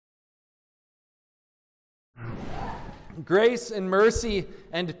Grace and mercy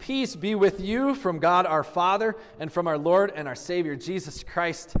and peace be with you from God our Father and from our Lord and our Savior Jesus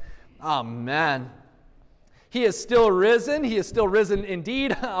Christ. Amen. He is still risen. He is still risen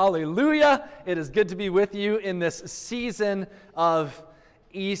indeed. Hallelujah. It is good to be with you in this season of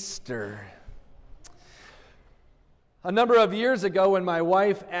Easter. A number of years ago, when my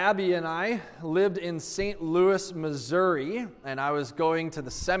wife Abby and I lived in St. Louis, Missouri, and I was going to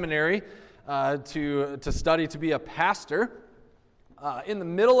the seminary to study to be a pastor, in the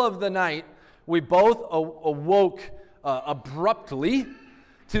middle of the night, we both awoke abruptly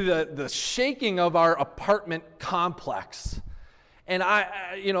to the shaking of our apartment complex. And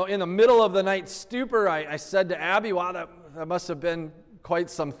in the middle of the night stupor, I said to Abby, wow, that must have been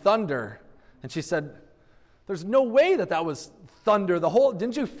quite some thunder. And she said, there's no way that was thunder.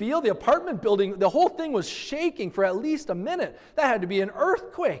 Didn't you feel the apartment building, the whole thing was shaking for at least a minute. That had to be an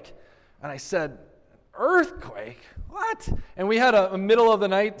earthquake. And I said, earthquake? What? And we had a middle of the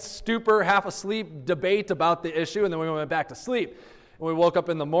night stupor, half asleep debate about the issue, and then we went back to sleep. And we woke up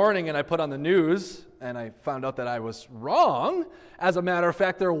in the morning and I put on the news and I found out that I was wrong. As a matter of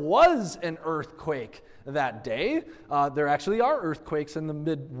fact, there was an earthquake that day. There actually are earthquakes in the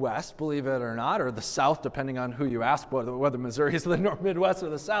Midwest, believe it or not, or the South, depending on who you ask, whether Missouri is the Midwest or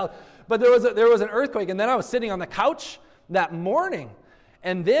the South. But there was an earthquake, and then I was sitting on the couch that morning,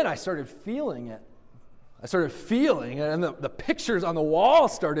 and then I started feeling it. And the pictures on the wall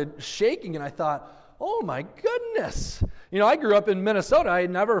started shaking, and I thought, oh my goodness. I grew up in Minnesota. I had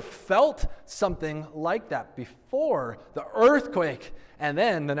never felt something like that before. The earthquake, and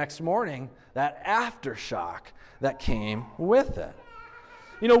then the next morning, that aftershock that came with it.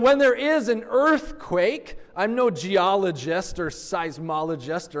 When there is an earthquake, I'm no geologist or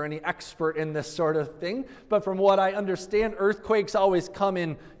seismologist or any expert in this sort of thing, but from what I understand, earthquakes always come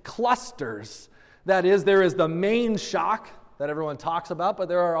in clusters. That is, there is the main shock that everyone talks about, but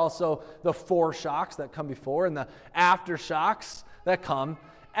there are also the foreshocks that come before and the aftershocks that come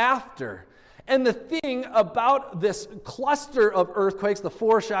after. And the thing about this cluster of earthquakes, the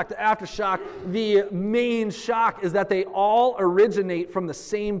foreshock, the aftershock, the main shock, is that they all originate from the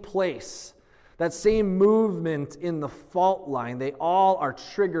same place. That same movement in the fault line. They all are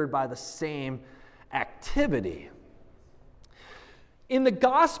triggered by the same activity. In the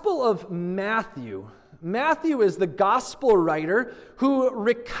Gospel of Matthew is the gospel writer who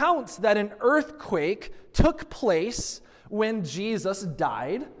recounts that an earthquake took place when Jesus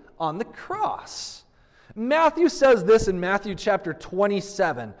died on the cross. Matthew says this in Matthew chapter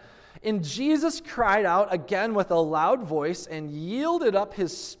 27. And Jesus cried out again with a loud voice and yielded up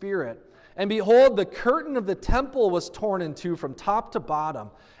his spirit. And behold, the curtain of the temple was torn in two from top to bottom,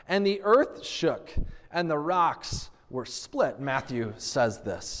 and the earth shook, and the rocks were split. Matthew says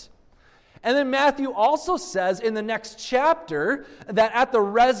this. And then Matthew also says in the next chapter that at the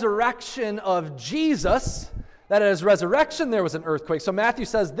resurrection of Jesus, that at his resurrection there was an earthquake. So Matthew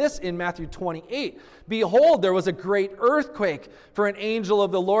says this in Matthew 28. Behold, there was a great earthquake, for an angel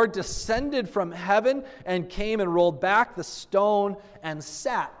of the Lord descended from heaven and came and rolled back the stone and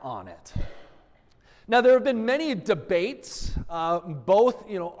sat on it. Now there have been many debates, both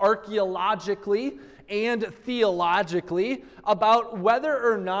archaeologically and theologically, about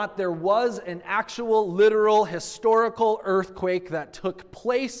whether or not there was an actual, literal, historical earthquake that took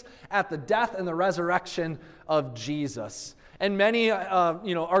place at the death and the resurrection of Jesus. And many,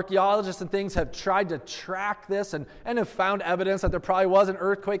 archaeologists and things have tried to track this and have found evidence that there probably was an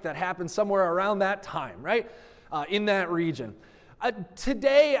earthquake that happened somewhere around that time, right, in that region.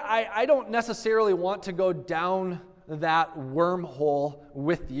 Today, I don't necessarily want to go down that wormhole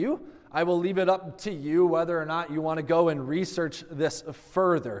with you. I will leave it up to you whether or not you want to go and research this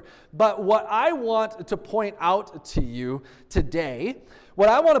further. But what I want to point out to you today, what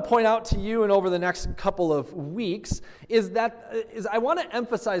I want to point out to you and over the next couple of weeks is I want to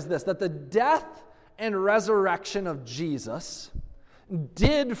emphasize this, that the death and resurrection of Jesus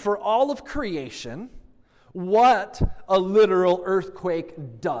did for all of creation what a literal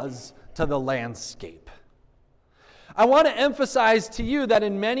earthquake does to the landscape. I want to emphasize to you that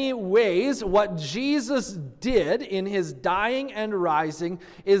in many ways, what Jesus did in his dying and rising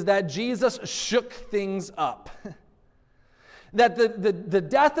is that Jesus shook things up. That the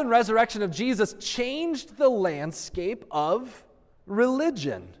death and resurrection of Jesus changed the landscape of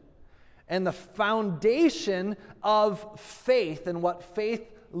religion and the foundation of faith and what faith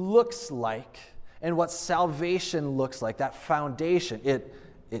looks like and what salvation looks like. That foundation,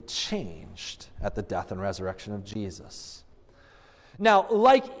 it changed at the death and resurrection of Jesus. Now,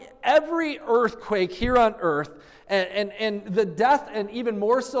 like every earthquake here on earth, and the death and even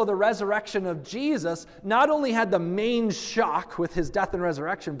more so the resurrection of Jesus not only had the main shock with his death and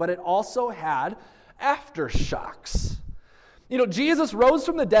resurrection, but it also had aftershocks. You know, Jesus rose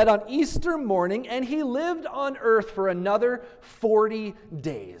from the dead on Easter morning, and he lived on earth for another 40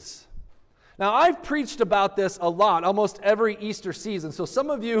 days. Now, I've preached about this a lot, almost every Easter season, so some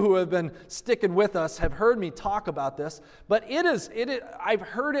of you who have been sticking with us have heard me talk about this, but I've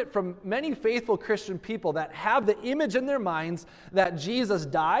heard it from many faithful Christian people that have the image in their minds that Jesus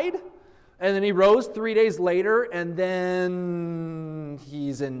died, and then he rose 3 days later, and then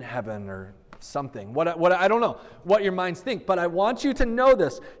he's in heaven or something. What I don't know what your minds think, but I want you to know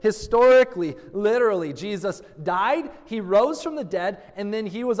this. Historically, literally, Jesus died, he rose from the dead, and then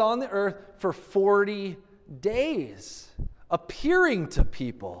he was on the earth for 40 days, appearing to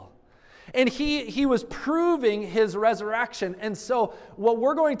people. And he was proving his resurrection. And so what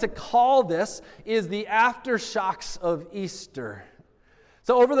we're going to call this is the aftershocks of Easter.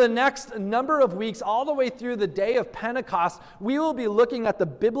 So over the next number of weeks, all the way through the day of Pentecost, we will be looking at the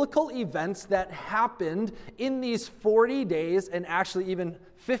biblical events that happened in these 40 days and actually even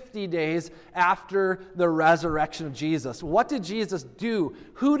 50 days after the resurrection of Jesus. What did Jesus do?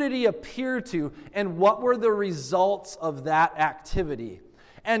 Who did he appear to? And what were the results of that activity?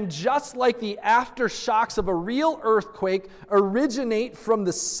 And just like the aftershocks of a real earthquake originate from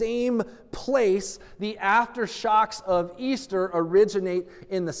the same place, the aftershocks of Easter originate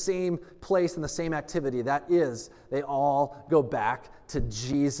in the same place, in the same activity. That is, they all go back to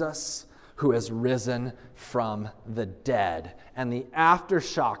Jesus, who has risen from the dead. And the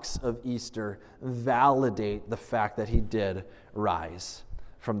aftershocks of Easter validate the fact that he did rise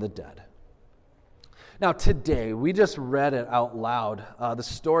from the dead. Now today, we just read it out loud, the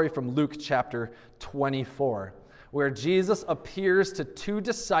story from Luke chapter 24, where Jesus appears to two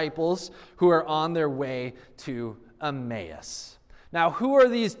disciples who are on their way to Emmaus. Now, who are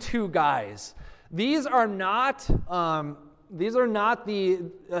these two guys? These are not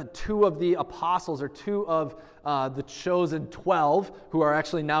the two of the apostles or two of the chosen 12, who are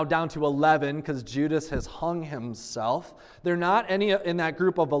actually now down to 11 because Judas has hung himself. They're not any in that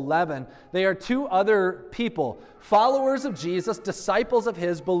group of 11. They are two other people, followers of Jesus, disciples of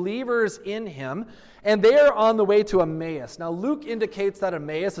his, believers in him, and they are on the way to Emmaus. Now, Luke indicates that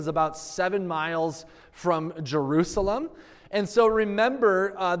Emmaus is about 7 miles from Jerusalem. And so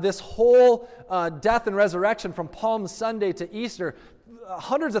remember, this whole death and resurrection from Palm Sunday to Easter,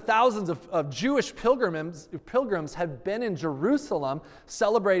 hundreds of thousands of Jewish pilgrims have been in Jerusalem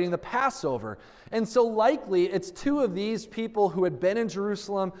celebrating the Passover. And so likely it's two of these people who had been in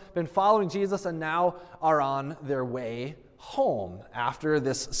Jerusalem, been following Jesus, and now are on their way home after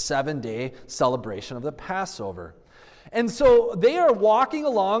this 7-day celebration of the Passover. And so they are walking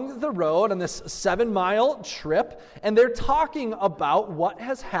along the road on this 7-mile trip, and they're talking about what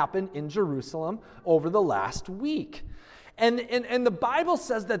has happened in Jerusalem over the last week. And the Bible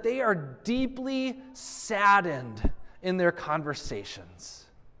says that they are deeply saddened in their conversations.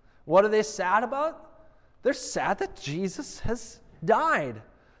 What are they sad about? They're sad that Jesus has died.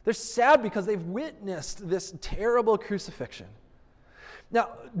 They're sad because they've witnessed this terrible crucifixion. Now,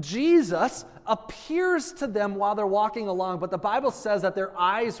 Jesus appears to them while they're walking along, but the Bible says that their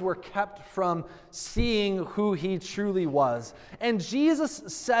eyes were kept from seeing who he truly was. And Jesus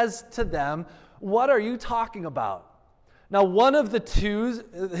says to them, "What are you talking about?" Now, one of the two,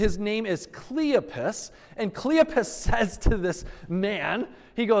 his name is Cleopas, and Cleopas says to this man,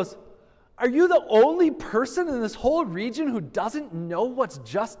 he goes, "Are you the only person in this whole region who doesn't know what's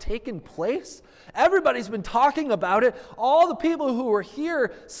just taken place? Everybody's been talking about it. All the people who were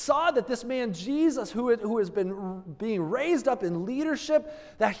here saw that this man Jesus, who has been being raised up in leadership,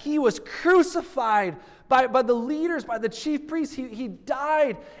 that he was crucified by the leaders, by the chief priests. He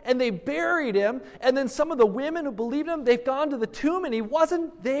died, and they buried him. And then some of the women who believed him, they've gone to the tomb, and he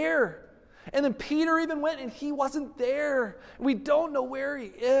wasn't there. And then Peter even went, and he wasn't there. We don't know where he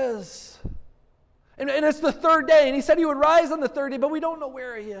is. And it's the third day, and he said he would rise on the third day, but we don't know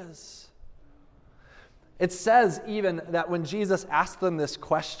where he is." It says even that when Jesus asked them this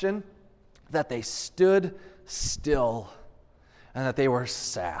question, that they stood still and that they were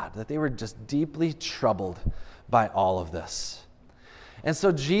sad, that they were just deeply troubled by all of this. And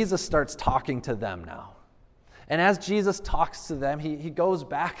so Jesus starts talking to them now. And as Jesus talks to them, he goes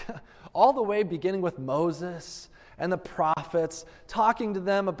back all the way beginning with Moses and the prophets, talking to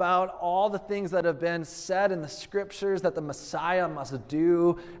them about all the things that have been said in the scriptures that the Messiah must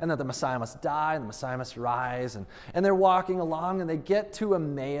do, and that the Messiah must die, and the Messiah must rise. And they're walking along, and they get to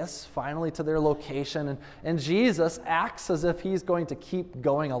Emmaus, finally to their location, and Jesus acts as if he's going to keep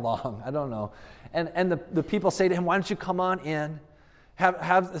going along. I don't know. And the people say to him, why don't you come on in?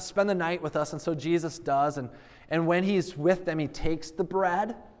 Spend the night with us. And so Jesus does. And when he's with them, he takes the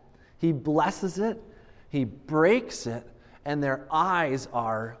bread, he blesses it, he breaks it, and their eyes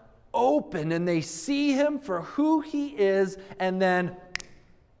are open, and they see him for who he is, and then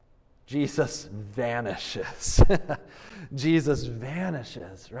Jesus vanishes. Jesus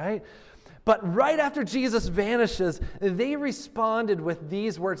vanishes, right? But right after Jesus vanishes, they responded with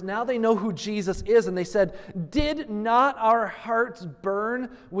these words. Now they know who Jesus is, and they said, did not our hearts burn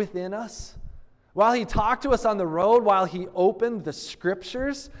within us? While he talked to us on the road, while he opened the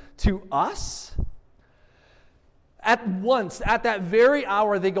scriptures to us? At once, at that very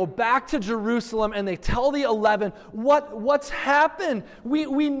hour, they go back to Jerusalem and they tell the 11, what's happened?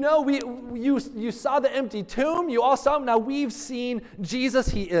 We know, you saw the empty tomb, you all saw him, now we've seen Jesus,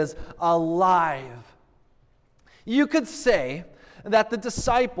 he is alive. You could say that the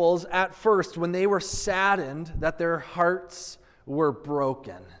disciples at first, when they were saddened, that their hearts were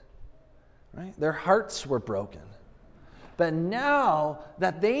broken. Right? Their hearts were broken. But now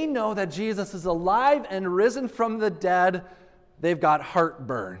that they know that Jesus is alive and risen from the dead, they've got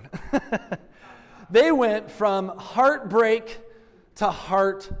heartburn. They went from heartbreak to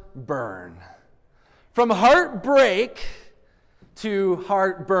heartburn. From heartbreak to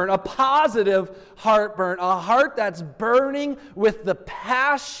heartburn, a positive heartburn, a heart that's burning with the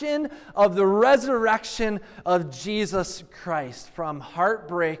passion of the resurrection of Jesus Christ. From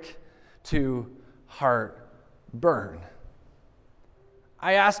heartbreak to heartburn.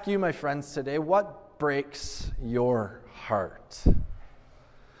 I ask you, my friends, today, what breaks your heart?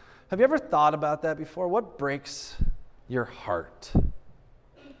 Have you ever thought about that before? What breaks your heart?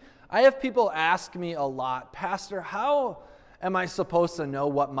 I have people ask me a lot, Pastor, how am I supposed to know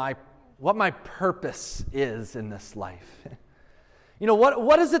what my purpose is in this life? You know,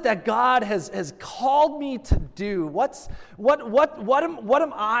 what is it that God has called me to do? What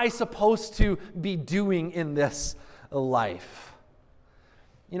am I supposed to be doing in this life?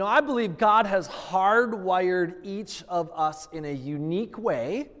 You know, I believe God has hardwired each of us in a unique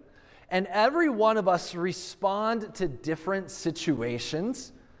way, and every one of us respond to different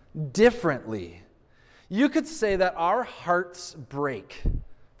situations differently. You could say that our hearts break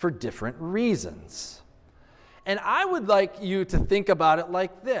for different reasons. And I would like you to think about it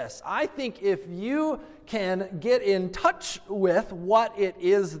like this. I think if you can get in touch with what it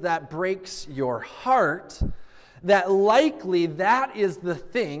is that breaks your heart, that likely that is the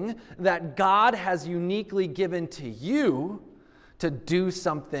thing that God has uniquely given to you to do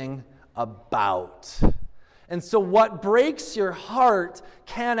something about. And so what breaks your heart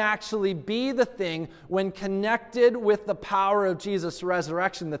can actually be the thing, when connected with the power of Jesus'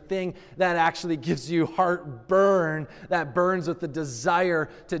 resurrection, the thing that actually gives you heartburn, that burns with the desire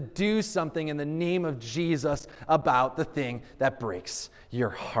to do something in the name of Jesus about the thing that breaks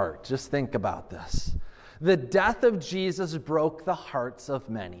your heart. Just think about this. The death of Jesus broke the hearts of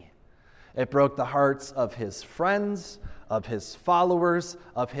many. It broke the hearts of his friends, of his followers,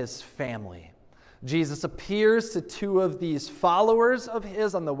 of his family. Jesus appears to two of these followers of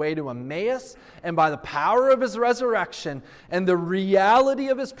his on the way to Emmaus, and by the power of his resurrection and the reality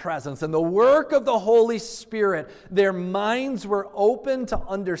of his presence and the work of the Holy Spirit, their minds were open to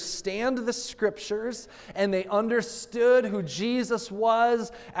understand the scriptures, and they understood who Jesus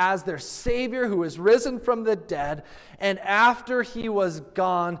was as their Savior who was risen from the dead. And after he was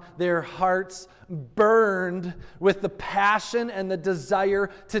gone, their hearts burned with the passion and the desire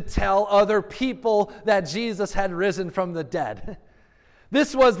to tell other people that Jesus had risen from the dead.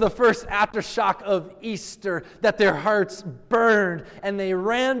 This was the first aftershock of Easter, that their hearts burned, and they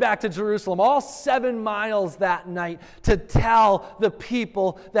ran back to Jerusalem, all 7 miles that night, to tell the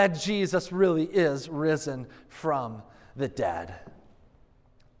people that Jesus really is risen from the dead.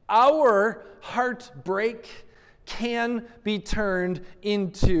 Our heartbreak can be turned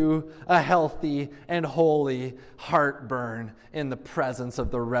into a healthy and holy heartburn in the presence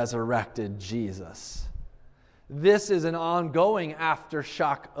of the resurrected Jesus. This is an ongoing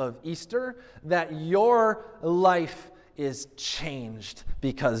aftershock of Easter, that your life is changed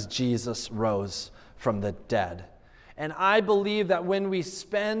because Jesus rose from the dead. And I believe that when we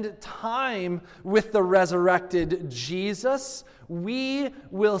spend time with the resurrected Jesus, we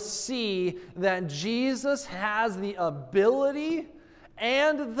will see that Jesus has the ability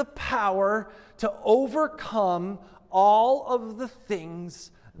and the power to overcome all of the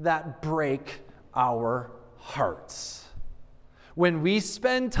things that break our hearts. When we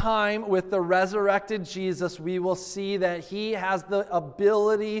spend time with the resurrected Jesus, we will see that he has the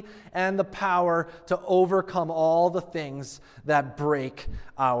ability and the power to overcome all the things that break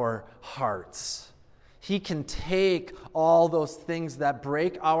our hearts. He can take all those things that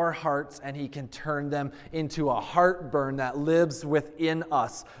break our hearts and he can turn them into a heartburn that lives within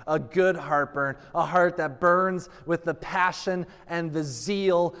us. A good heartburn, a heart that burns with the passion and the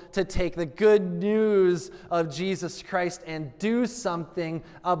zeal to take the good news of Jesus Christ and do something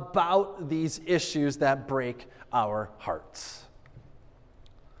about these issues that break our hearts.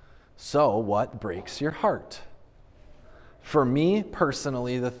 So, what breaks your heart? For me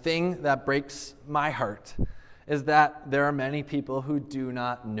personally, the thing that breaks my heart is that there are many people who do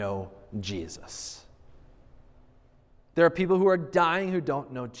not know Jesus. There are people who are dying who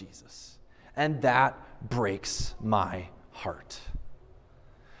don't know Jesus, and that breaks my heart.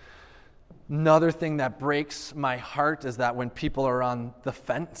 Another thing that breaks my heart is that when people are on the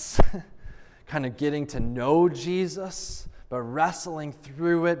fence, kind of getting to know Jesus, but wrestling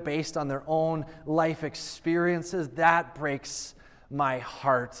through it based on their own life experiences, that breaks my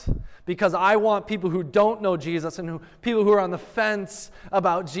heart. Because I want people who don't know Jesus and people who are on the fence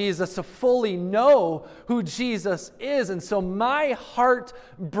about Jesus to fully know who Jesus is. And so my heart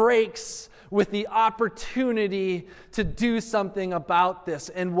breaks with the opportunity to do something about this.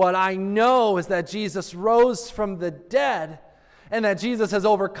 And what I know is that Jesus rose from the dead, and that Jesus has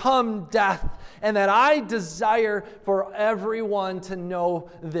overcome death, and that I desire for everyone to know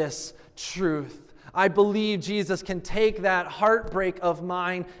this truth. I believe Jesus can take that heartbreak of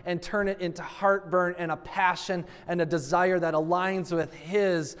mine and turn it into heartburn and a passion and a desire that aligns with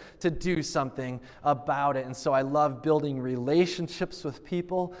his to do something about it. And so I love building relationships with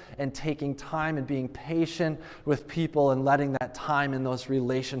people and taking time and being patient with people and letting that time in those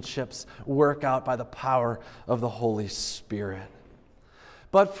relationships work out by the power of the Holy Spirit.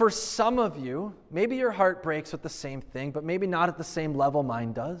 But for some of you, maybe your heart breaks with the same thing, but maybe not at the same level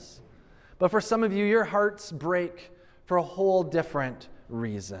mine does. But for some of you, your hearts break for a whole different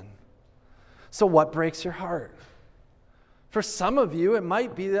reason. So what breaks your heart? For some of you, it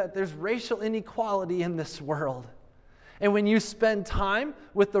might be that there's racial inequality in this world. And when you spend time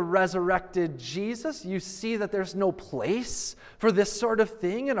with the resurrected Jesus, you see that there's no place for this sort of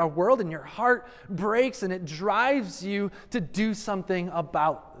thing in our world, and your heart breaks and it drives you to do something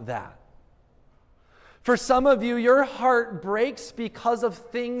about that. For some of you, your heart breaks because of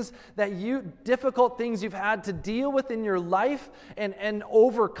difficult things you've had to deal with in your life and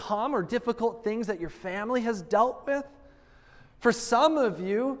overcome, or difficult things that your family has dealt with. For some of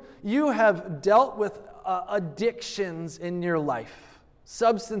you, you have dealt with addictions in your life,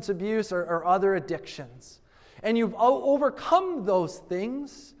 substance abuse or other addictions. And you've overcome those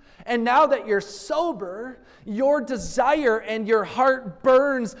things. And now that you're sober, your desire and your heart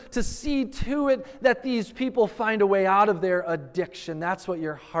burns to see to it that these people find a way out of their addiction. That's what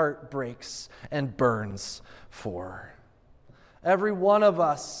your heart breaks and burns for. Every one of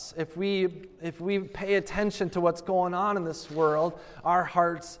us, if we pay attention to what's going on in this world, our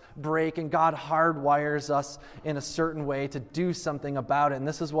hearts break, and God hardwires us in a certain way to do something about it. And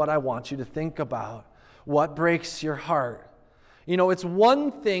this is what I want you to think about. What breaks your heart? You know, it's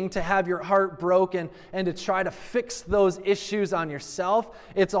one thing to have your heart broken and to try to fix those issues on yourself.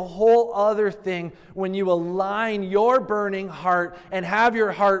 It's a whole other thing when you align your burning heart and have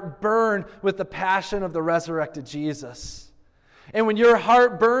your heart burn with the passion of the resurrected Jesus. And when your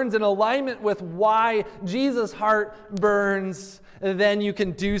heart burns in alignment with why Jesus' heart burns, then you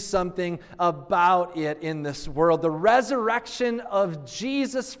can do something about it in this world. The resurrection of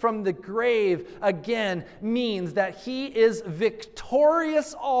Jesus from the grave, again, means that he is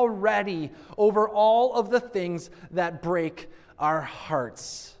victorious already over all of the things that break our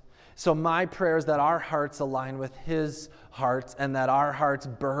hearts. So my prayer is that our hearts align with his hearts, and that our hearts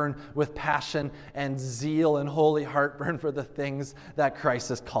burn with passion and zeal and holy heartburn for the things that Christ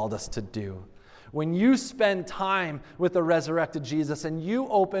has called us to do. When you spend time with the resurrected Jesus and you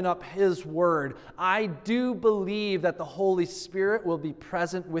open up his word, I do believe that the Holy Spirit will be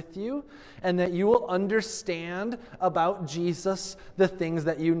present with you and that you will understand about Jesus the things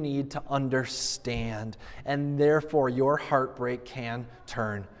that you need to understand. And therefore, your heartbreak can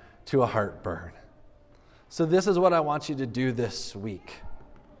turn to a heartburn. So this is what I want you to do this week.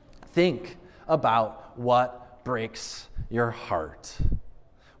 Think about what breaks your heart.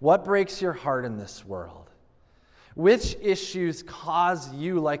 What breaks your heart in this world? Which issues cause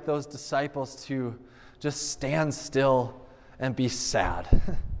you, like those disciples, to just stand still and be sad.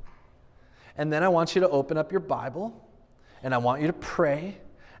 And then I want you to open up your Bible, and I want you to pray,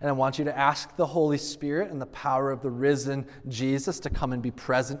 and I want you to ask the Holy Spirit and the power of the risen Jesus to come and be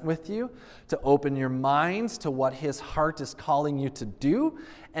present with you, to open your minds to what his heart is calling you to do,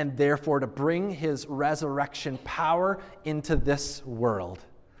 and therefore to bring his resurrection power into this world.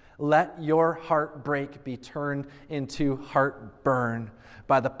 Let your heartbreak be turned into heartburn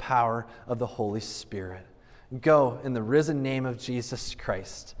by the power of the Holy Spirit. Go in the risen name of Jesus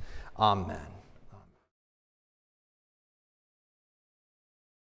Christ. Amen.